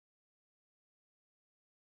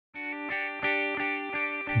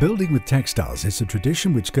Building with textiles is a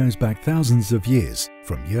tradition which goes back thousands of years,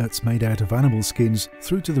 from yurts made out of animal skins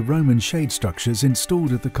through to the Roman shade structures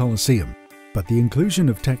installed at the Colosseum. But the inclusion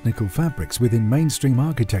of technical fabrics within mainstream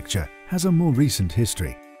architecture has a more recent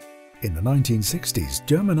history. In the 1960s,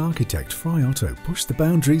 German architect Frei Otto pushed the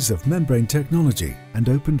boundaries of membrane technology and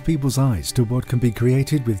opened people's eyes to what can be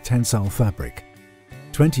created with tensile fabric.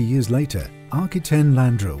 20 years later, Architen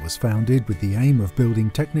Landra was founded with the aim of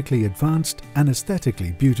building technically advanced and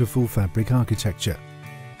aesthetically beautiful fabric architecture.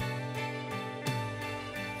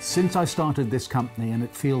 Since I started this company, and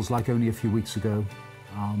it feels like only a few weeks ago,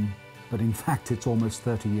 but in fact it's almost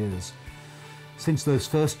 30 years, since those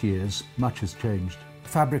first years, much has changed.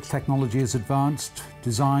 Fabric technology has advanced,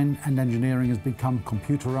 design and engineering has become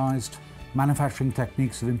computerized, manufacturing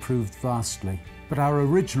techniques have improved vastly. But our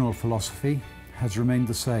original philosophy has remained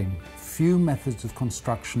the same. Few methods of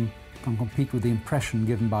construction can compete with the impression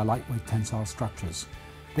given by lightweight tensile structures.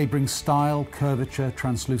 They bring style, curvature,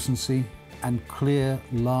 translucency, and clear,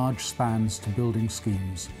 large spans to building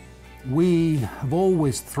schemes. We have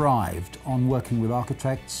always thrived on working with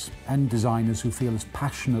architects and designers who feel as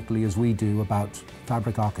passionately as we do about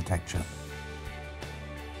fabric architecture.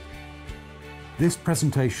 This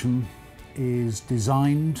presentation is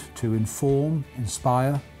designed to inform,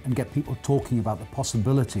 inspire, and get people talking about the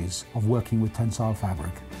possibilities of working with tensile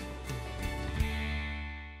fabric.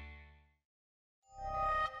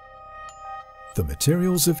 The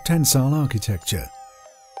materials of tensile architecture.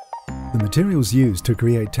 The materials used to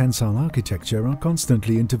create tensile architecture are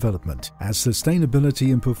constantly in development. As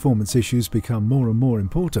sustainability and performance issues become more and more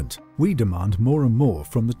important, we demand more and more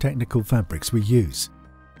from the technical fabrics we use.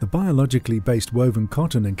 The biologically based woven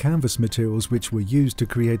cotton and canvas materials which were used to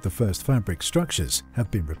create the first fabric structures have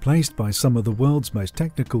been replaced by some of the world's most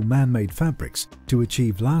technical man-made fabrics to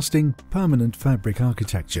achieve lasting, permanent fabric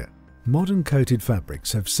architecture. Modern coated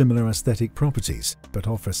fabrics have similar aesthetic properties, but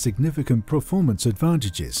offer significant performance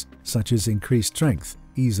advantages such as increased strength,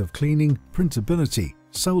 ease of cleaning, printability,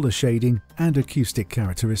 solar shading, and acoustic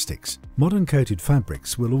characteristics. Modern coated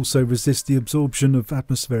fabrics will also resist the absorption of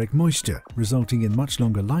atmospheric moisture, resulting in much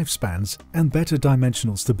longer lifespans and better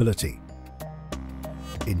dimensional stability.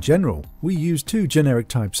 In general, we use two generic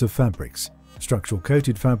types of fabrics: structural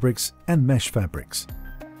coated fabrics and mesh fabrics.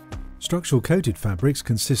 Structural coated fabrics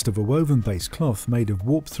consist of a woven base cloth made of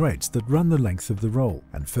warp threads that run the length of the roll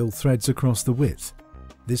and fill threads across the width.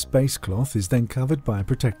 This base cloth is then covered by a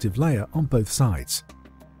protective layer on both sides.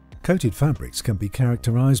 Coated fabrics can be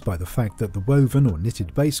characterized by the fact that the woven or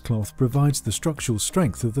knitted base cloth provides the structural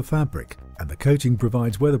strength of the fabric, and the coating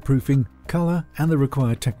provides weatherproofing, color, and the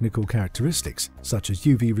required technical characteristics such as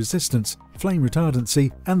UV resistance, flame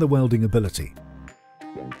retardancy, and the welding ability.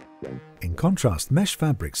 In contrast, mesh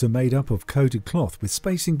fabrics are made up of coated cloth with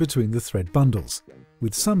spacing between the thread bundles.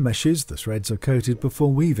 With some meshes, the threads are coated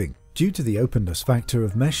before weaving. Due to the openness factor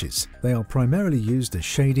of meshes, they are primarily used as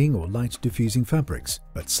shading or light diffusing fabrics,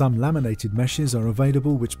 but some laminated meshes are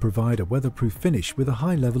available which provide a weatherproof finish with a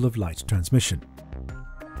high level of light transmission.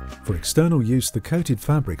 For external use, the coated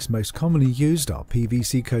fabrics most commonly used are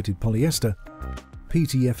PVC coated polyester,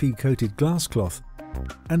 PTFE coated glass cloth,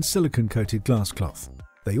 and silicone coated glass cloth.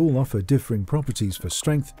 They all offer differing properties for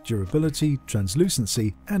strength, durability,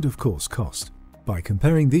 translucency, and of course cost. By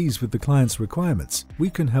comparing these with the client's requirements, we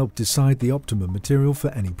can help decide the optimum material for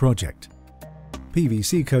any project.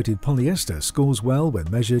 PVC-coated polyester scores well when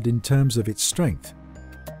measured in terms of its strength.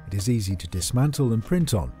 It is easy to dismantle and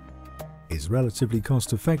print on, is relatively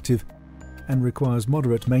cost-effective, and requires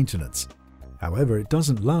moderate maintenance. However, it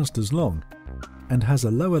doesn't last as long and has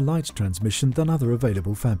a lower light transmission than other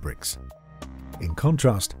available fabrics. In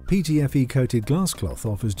contrast, PTFE-coated glass cloth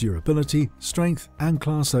offers durability, strength, and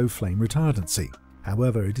Class O flame retardancy.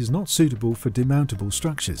 However, it is not suitable for demountable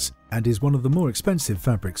structures and is one of the more expensive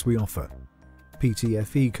fabrics we offer.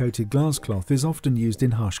 PTFE-coated glass cloth is often used in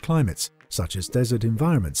harsh climates, such as desert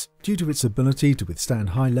environments, due to its ability to withstand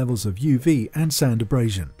high levels of UV and sand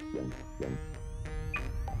abrasion.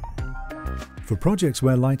 For projects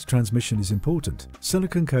where light transmission is important,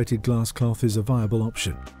 silicone-coated glass cloth is a viable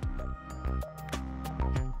option.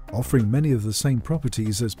 Offering many of the same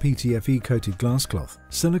properties as PTFE-coated glass cloth,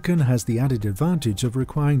 silicone has the added advantage of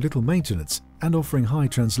requiring little maintenance and offering high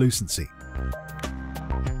translucency.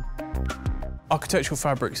 Architectural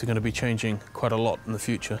fabrics are going to be changing quite a lot in the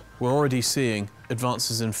future. We're already seeing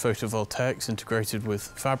advances in photovoltaics integrated with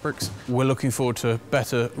fabrics. We're looking forward to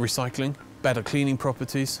better recycling, better cleaning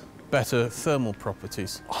properties, better thermal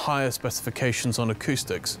properties, higher specifications on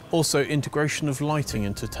acoustics, also integration of lighting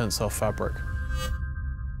into tensile fabric.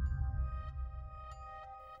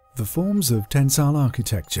 The forms of tensile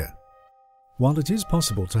architecture. While it is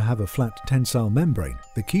possible to have a flat tensile membrane,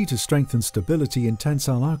 the key to strength and stability in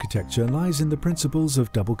tensile architecture lies in the principles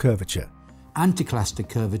of double curvature. Anticlastic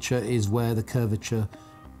curvature is where the curvature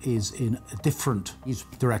is in different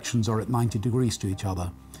directions or at 90 degrees to each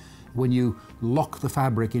other. When you lock the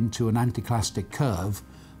fabric into an anticlastic curve,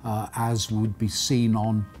 as would be seen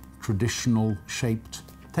on traditional shaped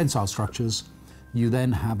tensile structures, you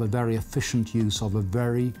then have a very efficient use of a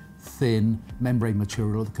very thin membrane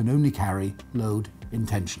material that can only carry load in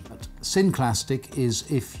tension. Synclastic is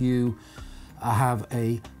if you have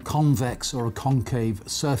a convex or a concave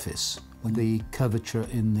surface, when the curvature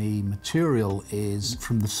in the material is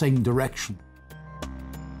from the same direction.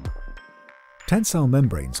 Tensile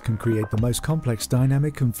membranes can create the most complex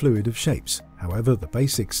dynamic and fluid of shapes. However, the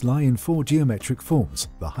basics lie in 4 geometric forms: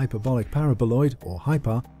 the hyperbolic paraboloid or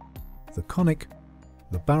hyper, the conic,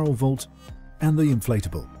 the barrel vault, and the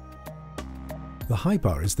inflatable. The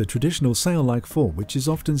hyper is the traditional sail-like form which is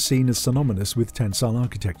often seen as synonymous with tensile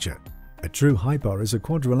architecture. A true hyper is a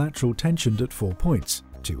quadrilateral tensioned at 4 points,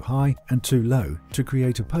 too high and too low, to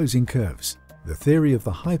create opposing curves. The theory of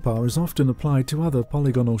the hyper is often applied to other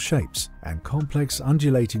polygonal shapes, and complex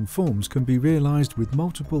undulating forms can be realized with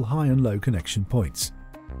multiple high and low connection points.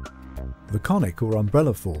 The conic or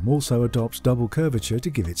umbrella form also adopts double curvature to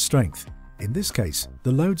give it strength. In this case,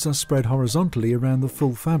 the loads are spread horizontally around the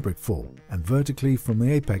full fabric form and vertically from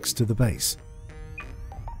the apex to the base.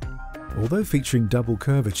 Although featuring double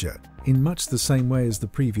curvature, in much the same way as the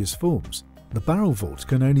previous forms, the barrel vault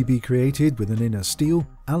can only be created with an inner steel,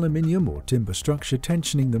 aluminium or timber structure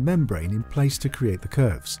tensioning the membrane in place to create the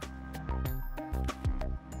curves.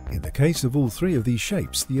 In the case of all 3 of these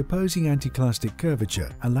shapes, the opposing anticlastic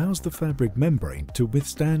curvature allows the fabric membrane to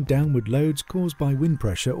withstand downward loads caused by wind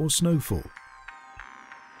pressure or snowfall,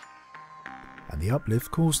 and the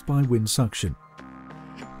uplift caused by wind suction.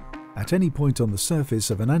 At any point on the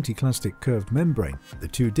surface of an anticlastic curved membrane, the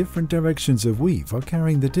 2 different directions of weave are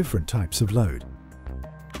carrying the different types of load.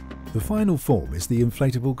 The final form is the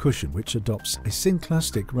inflatable cushion, which adopts a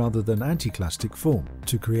synclastic rather than anticlastic form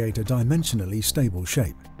to create a dimensionally stable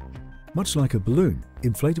shape. Much like a balloon,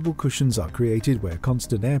 inflatable cushions are created where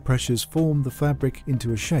constant air pressures form the fabric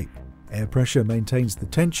into a shape. Air pressure maintains the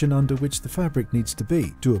tension under which the fabric needs to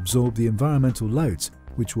be to absorb the environmental loads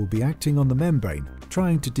which will be acting on the membrane,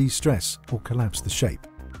 trying to de-stress or collapse the shape.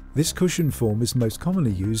 This cushion form is most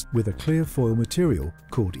commonly used with a clear foil material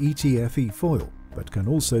called ETFE foil, but can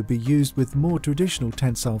also be used with more traditional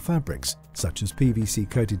tensile fabrics such as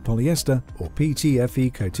PVC-coated polyester or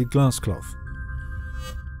PTFE-coated glass cloth.